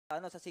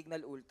ano sa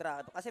Cignal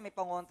Ultra kasi may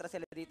pangontra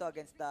sila dito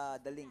against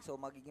the Link, so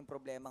magiging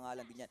problema nga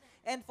lang din yan.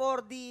 And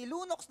for the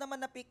Lunox naman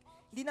na pick,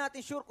 hindi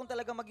natin sure kung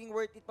talaga maging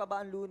worth it pa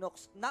ba ang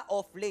Lunox na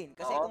off lane,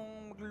 kasi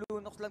kung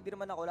mag-Lunox lang din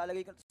naman ako,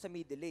 lalagay ko sa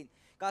middle lane.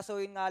 Kaso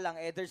yun nga lang,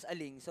 there's a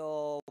Link,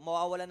 so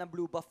mawawala ng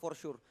blue buff for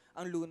sure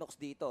ang Lunox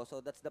dito,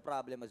 so that's the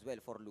problem as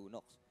well for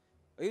Lunox.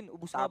 Ayun,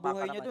 ubus na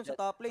buhay niya dun sa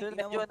top lane. So,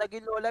 medyo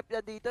naging low life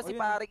na dito si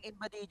paring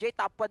Inba DJ.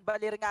 Top 1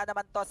 balir nga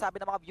naman to, sabi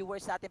ng mga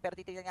viewers natin. Pero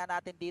titignan nga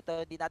natin dito,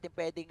 hindi natin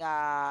pwedeng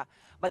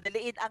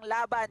madaliin ang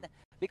laban.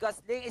 Because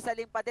isa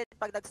link pa din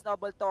pag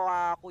nag-snowball to,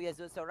 Kuya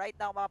Zul. So right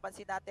now,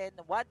 mapapansin natin,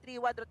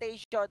 1-3-1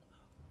 rotation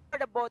for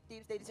the both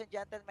teams, ladies and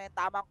gentlemen.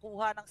 Tamang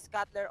kuha ng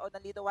Scuttler o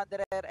ng Little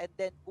Wanderer and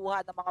then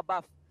kuha ng mga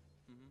buff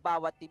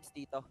bawat teams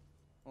dito.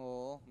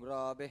 Oo,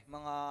 grabe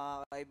mga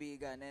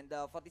kaibigan. And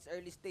for this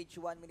early stage,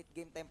 1 minute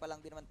game time pa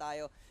lang din naman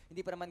tayo.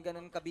 Hindi pa naman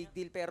ganun ka-big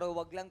deal, pero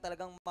wag lang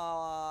talagang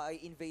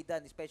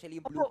ma-invadean, especially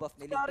yung blue buff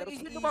nila. Pero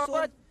si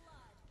Ison,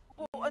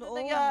 ano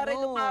nangyari?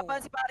 Lumaban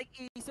si paring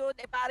Ison,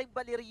 paring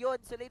balir yun.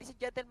 So ladies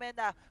and gentlemen,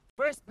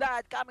 first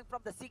blood coming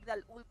from the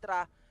Cignal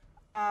Ultra.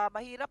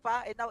 Mahirap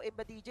pa, and now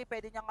Imba DJ,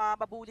 pwede niyang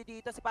mabuli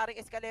dito si paring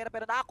Escalera,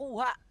 pero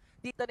nakakuha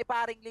dito ni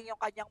paring Ling yung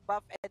kanyang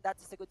buff, and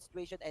that's a good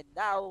situation. And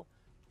now,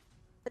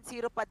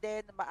 0 pa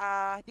din.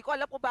 Hindi ko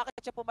alam kung bakit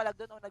siya pumalag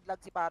doon o naglag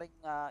si paring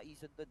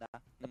Ison doon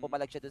na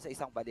pumalag siya doon sa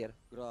isang balir.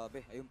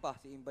 Grabe. Ayun pa,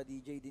 si Imba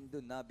DJ din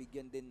doon,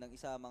 nabigyan din ng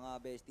isa mga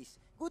besties.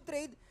 Good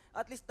trade.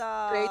 At least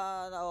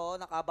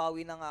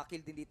nakabawi ng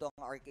kill din dito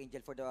ang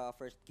Arkangel for the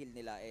first kill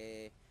nila.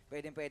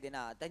 Pwede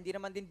na. At hindi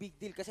naman din big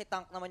deal kasi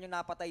tank naman yung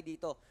napatay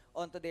dito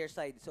onto their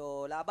side.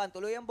 So laban,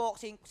 tuloy ang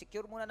boxing,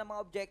 secure muna ng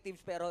mga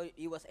objectives, pero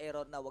iwas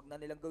error na. Wag na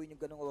nilang gawin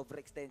yung ganung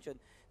overextension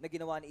na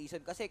ginawa ni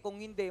Ison. Kasi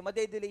kung hindi,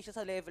 madedelay siya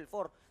sa level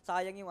 4.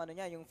 Sayang yung ano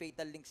niya, yung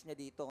fatal links niya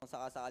dito kung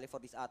sakasakali for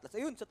this Atlas.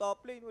 Ayun, sa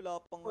top lane,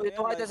 wala pang ito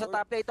nga sa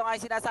top lane. Ito nga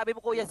yung sinasabi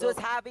mo, Kuya Zeus,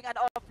 having an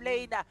off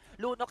lane.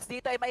 Lunox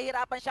dito ay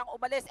mahihirapan siyang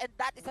umalis, and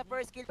that is the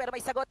first kill, pero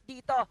may sagot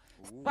dito.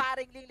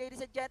 Paring Ling,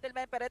 ladies and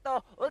gentlemen, pero ito,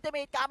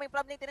 ultimate coming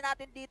from Ling, tinan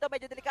natin dito,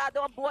 medyo delikado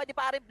ang buhay ni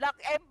paring Black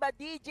Emba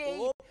DJ.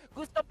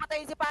 Gustong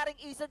patayin si paring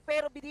Ison,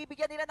 pero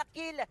binibigyan nila ng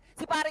kill.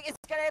 Si paring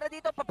Escalera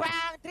dito,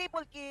 papang,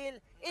 triple kill.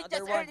 In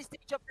just early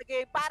stage of the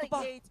game, paring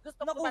Gates,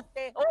 gustong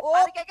kumante.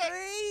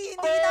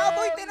 Hindi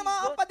na-avoid din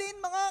mga kapadin,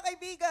 mga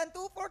kaibigan.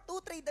 2-4,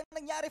 2-3,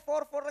 nangyari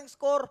 4-4 ang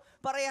score.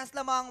 Parehas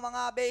lamang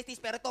mga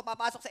besties, pero ito,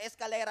 papasok sa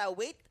Escalera.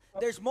 Wait,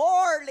 there's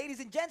more, ladies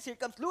and gents. Here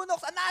comes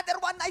Lunox, another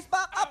one, nice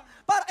backup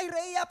para kay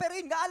Rhea. Pero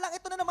yun nga lang,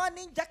 ito na naman,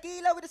 Ninja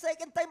Killa with the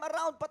second time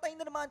around. Patay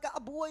na naman,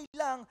 kaabuhay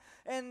lang.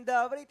 And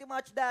pretty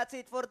much that's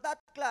it for that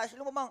clash.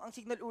 Lumamang ang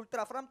Cignal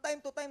Ultra. From time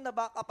to time,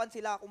 na-backupan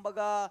sila.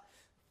 Kumbaga,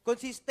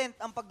 consistent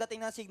ang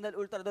pagdating ng Cignal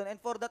Ultra doon. And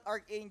for that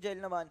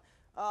Arkangel naman,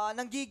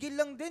 nanggigil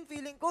lang din,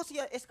 feeling ko, si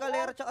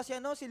Escalera tsaka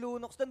si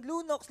Lunox. Dan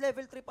Lunox,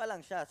 level 3 pa lang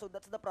siya. So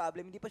that's the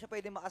problem. Hindi pa siya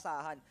pwede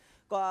makasahan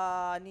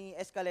ni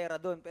Escalera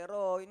doon.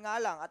 Pero yun nga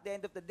lang, at the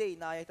end of the day,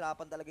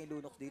 nahihirapan talaga yung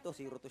Lunox dito.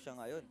 0-2 siya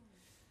ngayon.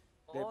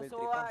 Level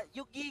 3 pa.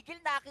 Yung gigil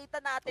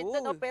nakita natin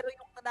doon, pero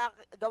yung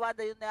nagawa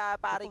na yun na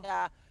paring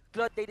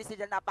Claude, ladies and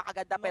gentlemen,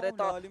 napakaganda. Pero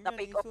ito,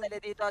 na-pick off nila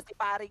dito si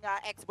paring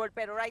X-Board.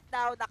 Pero right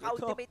now,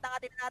 naka-ultimate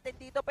na natin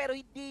dito. Pero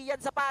hindi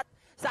yan sapat.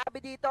 Sabi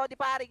dito ni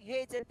paring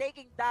Hits and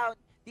taking down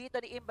dito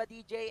ni Imba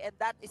DJ, and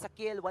that is a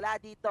kill. Wala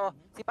dito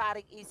si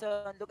paring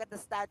Ison. Look at the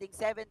standing,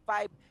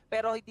 7-5.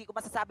 Pero hindi ko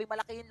masasabing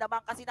malaki yung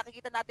lamang kasi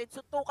nakikita natin,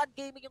 suntukan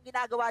gaming yung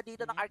ginagawa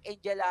dito ng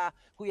Arkangel,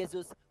 Kuya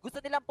Zeus. Gusto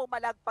nilang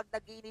pumalag pag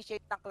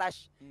nag-initiate ng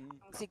clash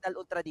ang Cignal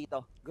Ultra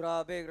dito.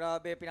 Grabe.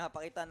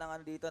 Pinapakita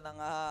ng dito ng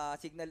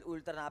Cignal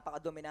Ultra.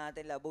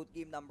 Napaka-dominante nila. Both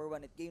game number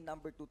 1 at game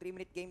number 2.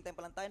 3-minute game time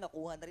pa lang tayo.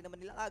 Nakuha na rin naman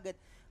nila agad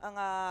ang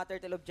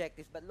turtle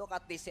objectives. But look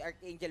at this, si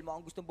Arkangel mo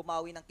ang gustong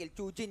bumawi ng kill.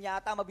 Chujin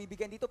yata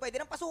mabibigyan dito.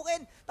 Pwede nang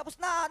pasukin. Tapos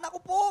na, naku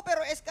po,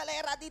 pero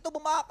Escalera dito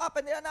bumakap,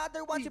 and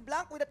another one, si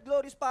Blank with that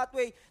glorious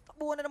pathway.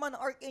 Takbuhan na naman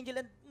ng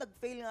Arkangel, and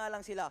nag-fail nga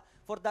lang sila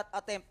for that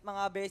attempt,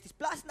 mga besties.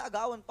 Plus,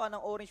 naagawan pa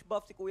ng orange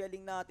buff si Kuya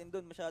Ling natin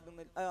doon. Masyadong,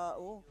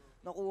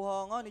 nakuha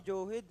nga ni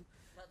Johed.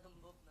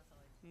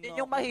 Yun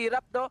yung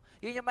mahirap, no?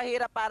 Yun yung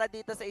mahirap para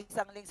dito sa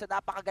isang link. So,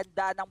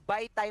 napakaganda ng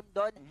buy time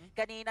doon.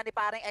 Kanina ni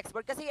parang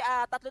expert. Kasi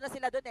 3 na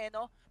sila doon,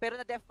 no? Pero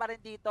na-def pa rin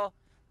dito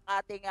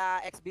ating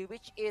XB,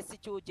 which is si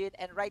Chujin,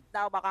 and right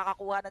now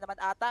makakakuha na naman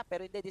ata,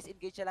 pero hindi,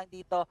 disengage siya lang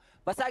dito.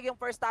 Basag yung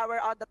first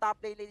tower on the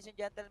top lane, ladies and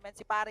gentlemen.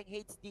 Si paring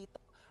Hades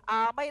dito,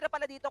 mahirap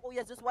pala dito,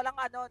 Kuya Zeus, walang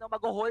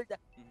mag-hold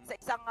sa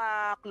isang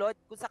Claude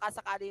kung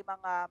sakasakali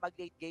mga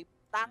mag-late game.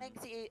 Tanging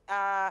si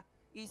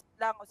East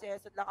lang o si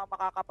Eson lang ang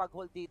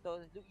makakapag-hold dito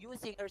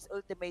using Earth's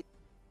ultimate.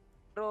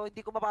 Pero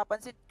hindi ko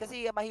mapapansin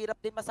kasi mahirap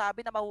din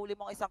masabi na mahuli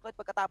mo ang isang Claude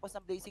pagkatapos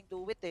ng Blazing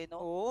Two-Wit, no?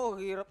 Oo,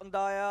 hirap ang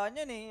daya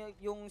niyan eh.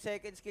 Yung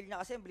second skill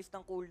niya kasi, bilis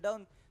ng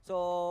cooldown.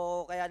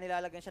 So, kaya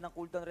nilalagyan siya ng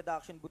cooldown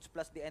reduction boots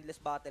plus the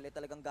endless battle.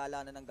 Talagang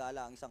gala na ng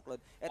gala ang isang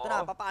Claude. Eto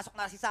na, papasok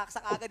na si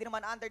Saksak agad din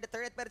naman under the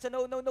turret. Pero sa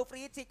no,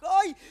 free hit si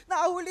Koy!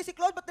 Nakahuli si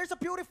Claude, but there's a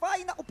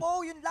purify. Naku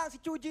po, yun lang si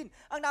Chujin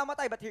ang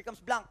namatay. But here comes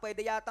Blank.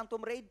 Pwede yatang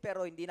tumraid,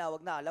 pero hindi na, wag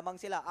na. Lamang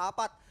sila,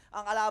 4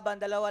 ang kalaban,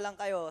 dalawa lang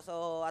kayo.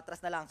 So, atras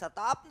na lang. Sa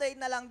top lane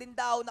na lang din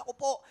daw. Naku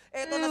po,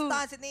 eto na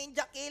stun si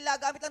Ninja Killa.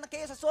 Gamit lang ng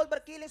Chaos sa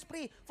Solver, killing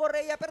spree for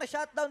Rhea. Pero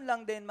shutdown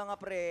lang din mga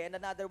pre. And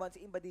another one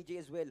si Imba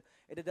DJ as well.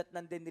 Edadat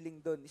din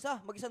niling doon.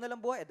 Mag-isa na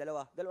lang buhay.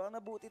 Dalawa lang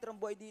nabuti ng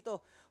buhay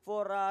dito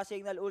for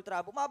Cignal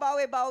Ultra.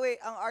 Bumabawi-bawi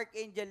ang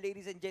Arkangel,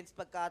 ladies and gents,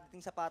 pagkadating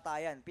sa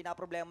patayan.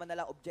 Pinaproblema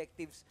na lang,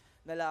 objectives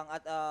na lang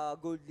at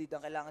gold lead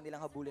ang kailangan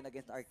nilang habulin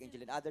against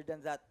Arkangel. And other than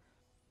that,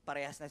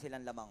 parehas na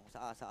silang lamang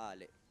sa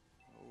ali.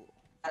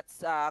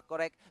 That's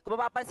correct. Kung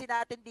mapapansin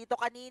natin dito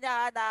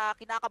kanina na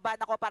kinakabahan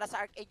ako para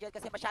sa Arkangel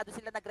kasi masyado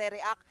sila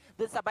nagre-react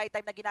dun sa buy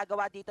time na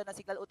ginagawa dito ng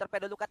Cignal Ultra.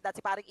 Pero look at that,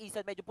 si paring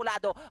Ison medyo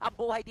pulado ang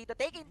buhay dito.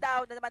 Taking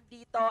down na naman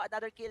dito.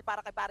 Another kill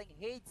para kay paring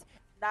Hades.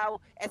 Now,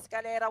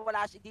 Escalera,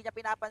 hindi niya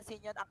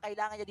pinapansin yun. Ang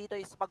kailangan niya dito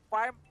is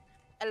mag-farm.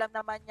 Alam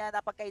naman niya na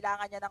pag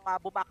kailangan niya ng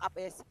bumack up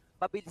is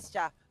mabilis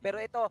siya. Pero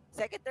ito,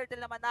 second turtle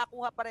naman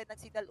nakuha pa rin ng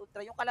Cignal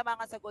Ultra. Yung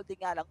kalamangan sa golding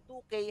nga lang,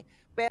 2K.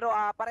 Pero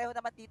pareho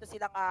naman dito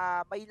silang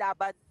may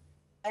laban.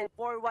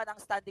 4-1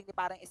 ang standing ni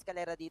parang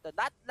Escalera dito.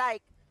 Not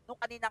like nung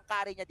kaninang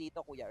carry niya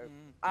dito, Kuya Erb.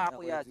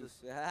 Kuya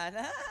Zeus.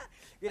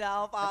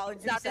 Ginawa pa akong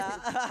Zeus,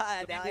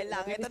 dahil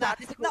lang. Ito na.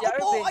 Si Naku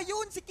po,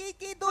 ayun, si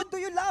Kiki doon. Do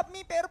you love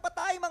me? Pero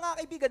patay, mga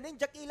kaibigan.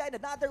 Ninja Killa and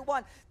another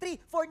one.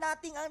 3-4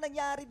 nating ang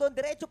nangyari doon.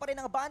 Diretso pa rin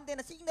ang bande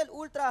na Cignal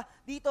Ultra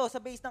dito sa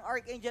base ng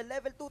Arkangel.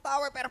 Level 2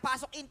 tower. Pero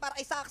pasok in para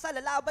kay Saksa.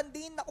 Lalaban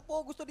din. Naku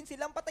po, gusto din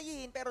silang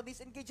patayin. Pero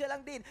disengage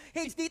lang din.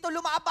 Hades dito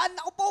lumaban.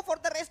 Naku po, for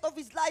the rest of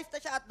his life.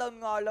 Na shutdown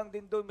nga lang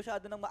din doon.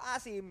 Masyado nang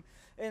maasim.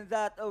 And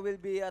that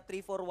will be a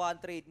 3-4-1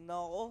 trade.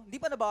 No,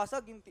 hindi pa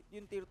nabasag yung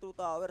tier 2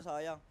 tower,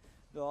 sayang.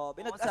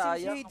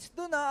 Pinag-asim shades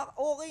doon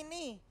okay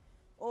ni.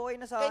 Okay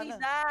na sana. Okay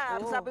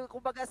na.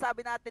 Kumbaga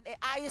sabi natin,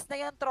 ayos na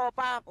yan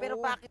tropa.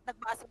 Pero bakit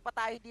nagbasag pa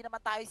tayo, hindi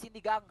naman tayo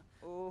sinigang.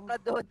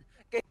 Doon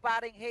kay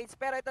paring Hades.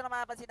 Pero ito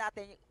naman napansin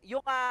natin,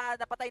 yung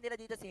napatay nila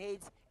dito si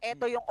Hades,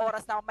 ito yung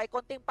oras na may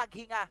konting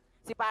paghinga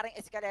si paring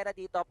Escalera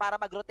dito para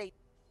mag-rotate.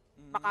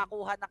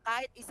 Makakuha ng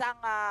kahit isang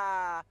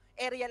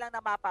area lang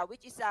na mapa,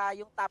 which is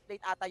yung top lane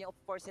ata yung of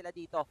course sila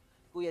dito,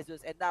 Kuya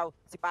Zeus. And now,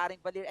 si paring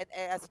Valir and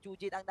si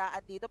Chujin ang naan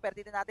dito. Pero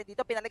dito natin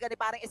dito, pinaligan ni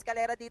paring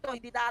Escalera dito.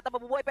 Hindi na ata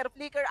mabubuhay pero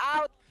flicker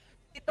out.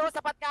 Ito,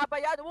 sapat nga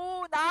ba yan?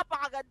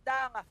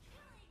 Napakagandang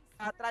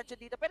transyon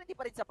dito. Pero hindi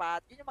pa rin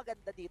sapat. Yun yung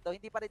maganda dito.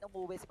 Hindi pa rin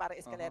umuwi si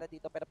paring Escalera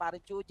dito. Pero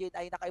paring Chujin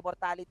ay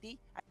naka-immortality.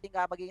 I think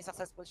magiging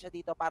successful siya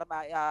dito para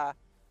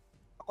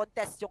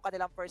contest yung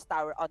kanilang first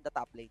tower on the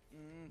top lane.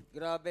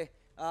 Grabe.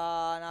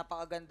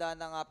 Napakaganda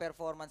ng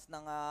performance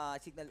ng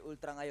Cignal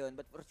Ultra ngayon.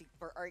 But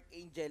for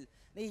Arkangel,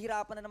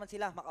 nahihirapan na naman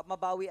sila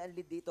mabawi ang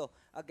lead dito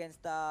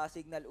against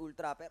Cignal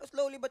Ultra. Pero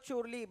slowly but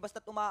surely,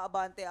 basta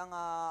umaabante ang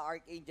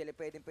Arkangel,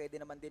 pwede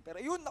naman din. Pero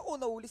yun, naku,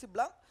 nahuli si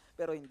Blanc.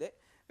 Pero hindi.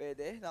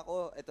 Pwede.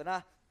 Naku, eto na.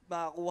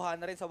 Makakuha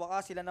na rin sa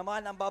wakas. Sila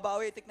naman ang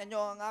babawi. Tignan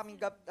nyo ang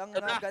aming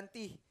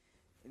ganti.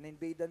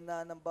 In-invadan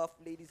na ng buff,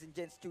 ladies and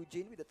gents.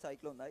 Chujin with that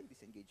Cyclone. Ay,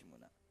 disengage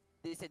muna.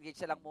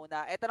 Disengage lang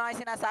muna. Ito na nga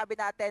yung sinasabi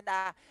natin.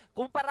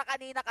 Kumpara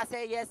kanina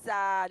kasi, yes,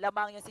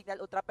 lamang yung Cignal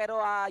Ultra.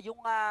 Pero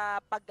yung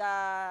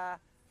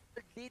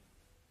pag-lead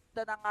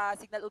ng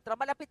Cignal Ultra,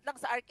 malapit lang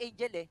sa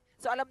Arkangel eh.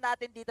 So alam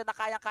natin dito na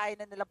kayang-kaya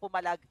na nilang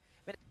pumalag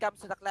when it comes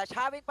to the clash.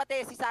 Having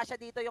pati si Sasha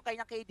dito, yung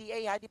kanyang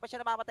KDA, hindi pa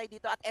siya namamatay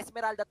dito. At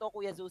Esmeralda to,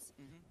 Kuya Zeus.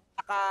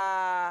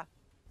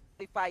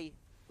 Naka-defy.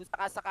 Kung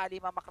sakali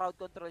crowd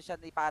control siya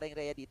ni paring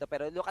Rhea dito.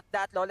 Pero look at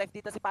that, low life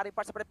dito si paring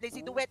Pars sa place.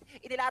 Si Duet,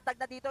 inilatag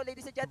na dito,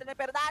 ladies and gentlemen.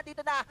 Pero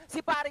dito na si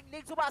paring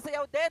Lig,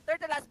 sumasayaw din.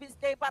 Turtle has been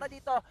slain para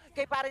dito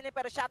kay paring Lig.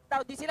 Pero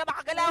shutdown, di sila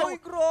makagalaw. Uy,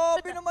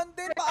 grabe naman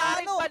din.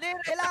 Paano?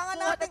 Kailangan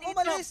natin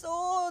umalis.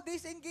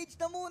 Disengage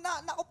na muna.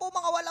 Naku po,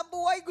 mga walang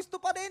buhay.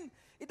 Gusto pa rin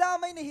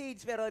idamay ni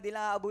Hades. Pero di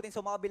lang abutin sa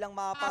mga bilang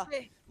mapa.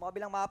 Mga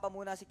bilang mapa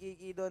muna si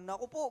Kiki doon.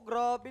 Naku po,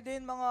 grabe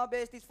din mga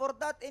besties. For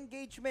that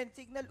engagement,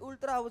 Cignal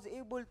Ultra was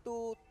able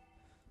to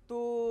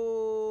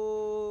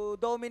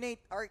dominate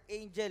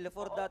Arkangel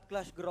for that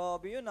clash.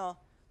 Grabe yun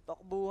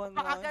takbuhan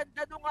na.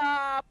 Makaganda nung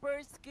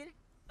first kill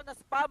na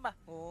spam.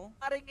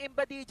 Paring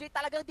Imba DJ,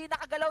 talagang di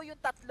nakagalaw yung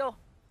tatlo.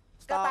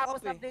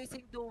 Katapos ng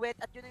blazing duet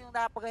at yun yung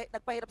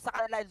nagpahirap sa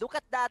kanila. Look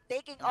at that,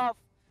 taking off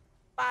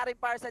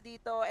paring Parsa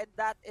dito and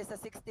that is a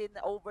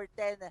 16/10.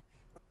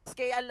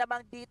 Scale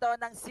lamang dito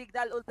ng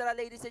Cignal Ultra,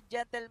 ladies and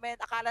gentlemen.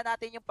 Akala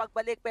natin yung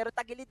pagbalik pero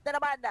tagilid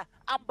na naman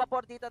ang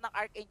vapor dito ng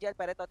Arkangel.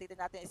 Pero ito, titin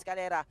natin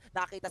Escalera.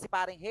 Nakita si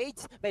paring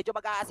Hades. Medyo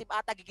mag-aasim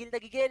ata, gigil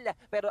na gigil.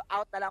 Pero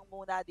out na lang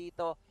muna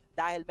dito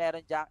dahil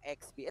meron diyang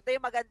XP. Ito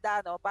yung maganda,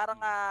 no? Parang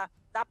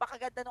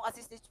napakaganda nung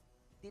assist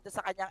dito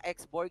sa kanyang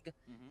X-Borg.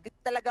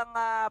 Talagang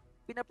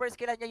pina-first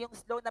killan niya yung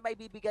slow na may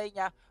bibigay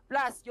niya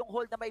plus yung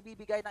hold na may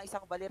bibigay ng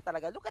isang Valir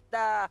talaga. Look at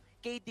the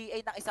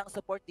KDA ng isang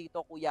support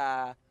dito,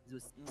 Kuya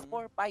Zeus.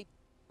 4-5.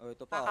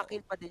 Ito pa.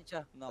 Nakakil pa din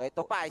siya.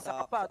 Ito pa, isa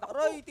ka pa.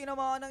 Aray,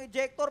 tinamaan ng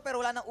ejector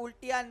pero wala ng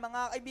ulti yan. Mga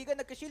kaibigan,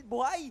 nagka-shield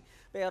buhay.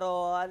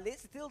 Pero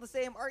it's still the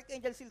same.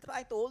 Arkangel still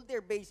trying to hold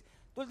their base.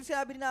 tulad ng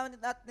sinabi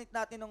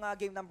natin nung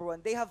game number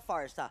 1, they have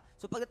Farsa.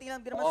 So pagdating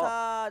lang din naman Oo. sa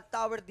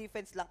tower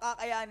defense lang,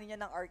 kakayanin niya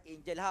ng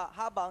Arkangel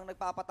habang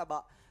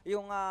nagpapataba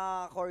yung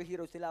core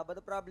heroes nila.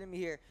 But the problem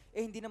here,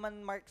 hindi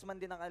naman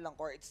marksman din ang kanilang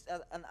core, it's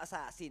an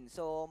assassin.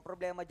 So ang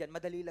problema dyan,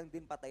 madali lang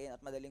din patayin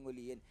at madaling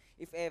ulihin.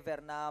 If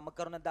ever na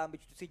magkaroon ng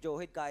damage to si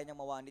Johead, kaya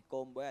niyang ma-one-hit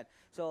combo yan.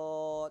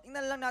 So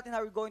tingnan lang natin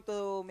how we're going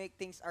to make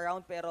things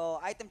around.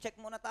 Pero item check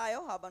muna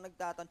tayo habang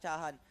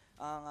nagtatansyahan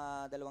ang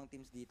dalawang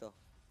teams dito.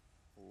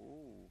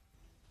 Ooh.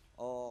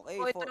 Okay.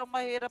 So, ito lang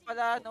mahirap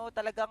pala, no?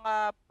 Talagang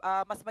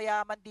mas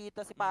mayaman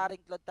dito si paring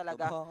Claude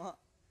talaga.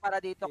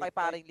 Para dito kay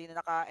paring Lee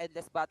na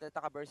naka-endless battle at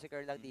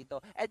naka-berserker lang dito.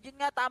 And yun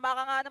nga, tama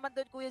ka nga naman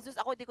doon, Kuya Zeus.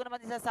 Ako hindi ko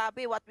naman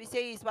isasabi. What we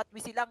say is what we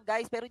see lang,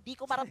 guys. Pero hindi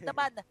ko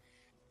maramdaman.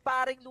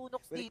 Paring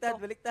Lunox dito.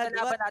 Baliktad. Sa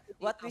laban natin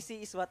dito. What we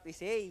see is what we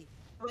say.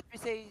 What we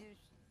say is...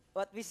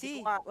 What we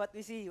see. What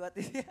we see. What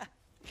we see.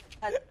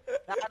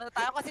 Nakano na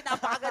tayo kasi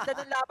napakaganda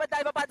ng laban.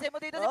 Dahil mapansin mo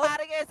dito si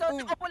paring Eso.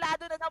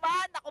 Nakupulado na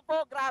naman. Naku po,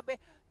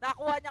 grabe.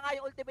 Nakuha niya nga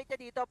yung ultimate niya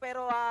dito.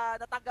 Pero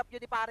natanggap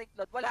yun ni paring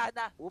Claude. Wala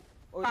na.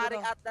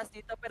 Paring Atlas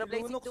dito. Pero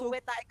Blazing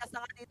Duet, taikas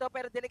na nga dito.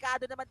 Pero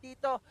delikado naman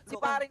dito. Si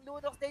paring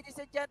Lunox, ladies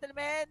and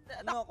gentlemen.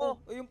 Naku.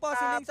 Yung pa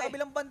siling sa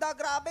kabilang banda,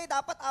 grabe.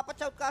 Dapat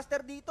 4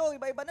 shoutcaster dito.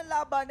 Iba-iba ng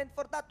laban. And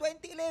for that,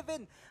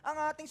 2011 ang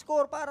ating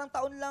score. Parang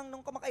taon lang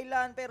nung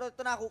kamakailan. Pero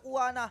ito na,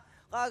 kukuha na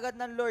kaagad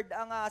ng Lord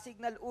ang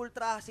Cignal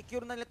Ultra.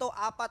 Secure na nito.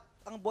 4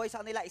 ang buhay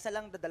sa kanila. Isa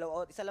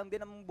lang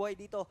din ang buhay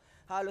dito.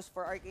 Halos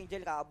for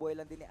Arkangel. Kakabuhay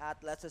lang din ni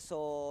Atlas.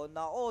 So,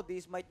 nako,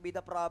 this might be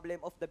the problem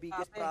of the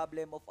biggest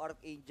problem of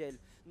Arkangel.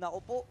 Nako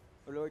po,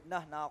 Lord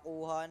na,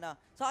 nakakuha na.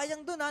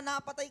 Sayang dun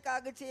napatay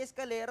kaagad si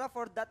Escalera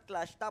for that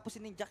clash. Tapos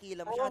si Ninja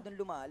Killa masyadong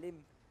lumalim.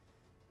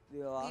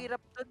 Diba?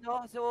 Hirap dun,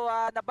 no? So,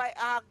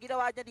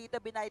 ginawa niya dito,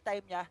 binay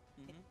time niya.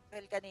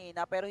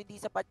 Kanina, pero hindi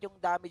sapat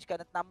yung damage ka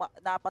na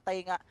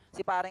napatay nga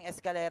si parang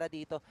Escalera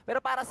dito.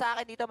 Pero para sa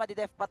akin dito,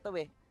 madidef pa to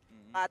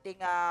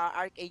ating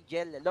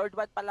Arkangel. Lord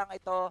 1 pa lang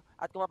ito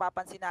at kung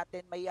mapapansin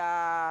natin, may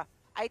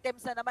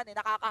items na naman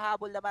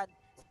nakakahabol naman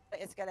sa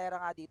Escalera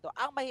nga dito.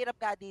 Ang mahirap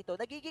nga dito,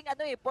 nagiging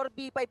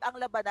 4v5 ang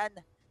labanan.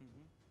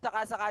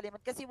 Saka sakali man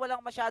kasi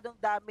walang masyadong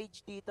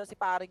damage dito si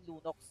paring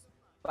Lunox.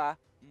 Pa?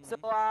 So,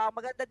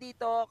 maganda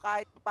dito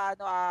kahit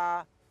paano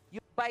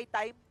yung buy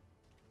time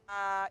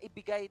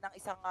ibigay ng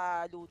isang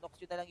Lunox,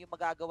 yun na lang yung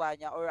magagawa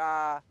niya or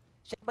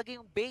siya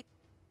maging bait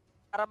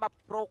para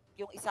ma-proc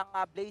yung isang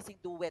Blazing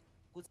Duet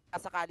kung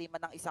sakali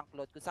man ng isang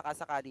Claude, kung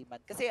sakali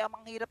man. Kasi ang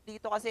hirap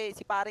dito kasi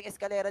si paring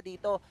Escalera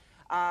dito,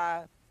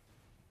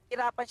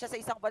 hirapan siya sa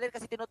isang baler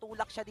kasi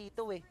tinutulak siya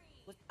dito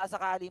kung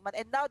sakali man.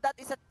 And now that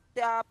is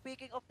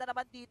picking off na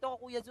naman dito,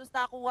 Kuya Zeus,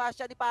 nakuha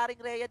siya ni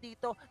paring Rhea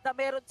dito na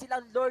meron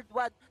silang Lord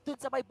 1 dun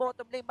sa may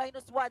bottom lane,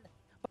 -1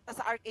 para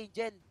sa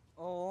Arkangel.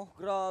 Oo,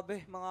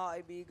 grabe mga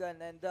kaibigan.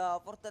 And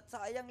for that,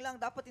 sayang lang.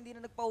 Dapat hindi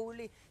na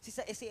nagpahuli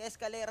si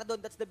Escalera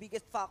doon. That's the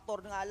biggest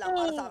factor nga lang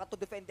para sa to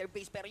defend their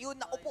base. Pero yun,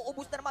 naku po,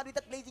 ubus na naman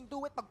dito at Blazing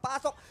Duet.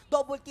 Pagpasok,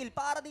 double kill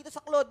para dito sa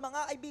Claude.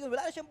 Mga kaibigan,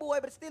 wala na siyang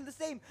buhay but still the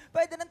same.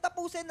 Pwede nang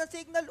tapusin ng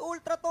Cignal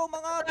Ultra to.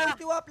 Mga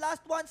 21,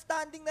 last one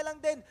standing na lang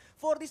din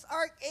for this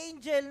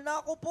Arkangel.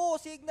 Naku po,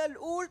 Cignal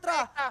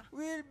Ultra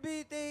will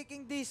be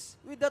taking this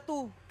with the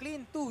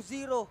clean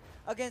 2-0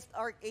 against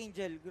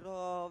Arkangel.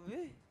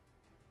 Grabe.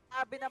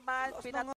 Sabi naman,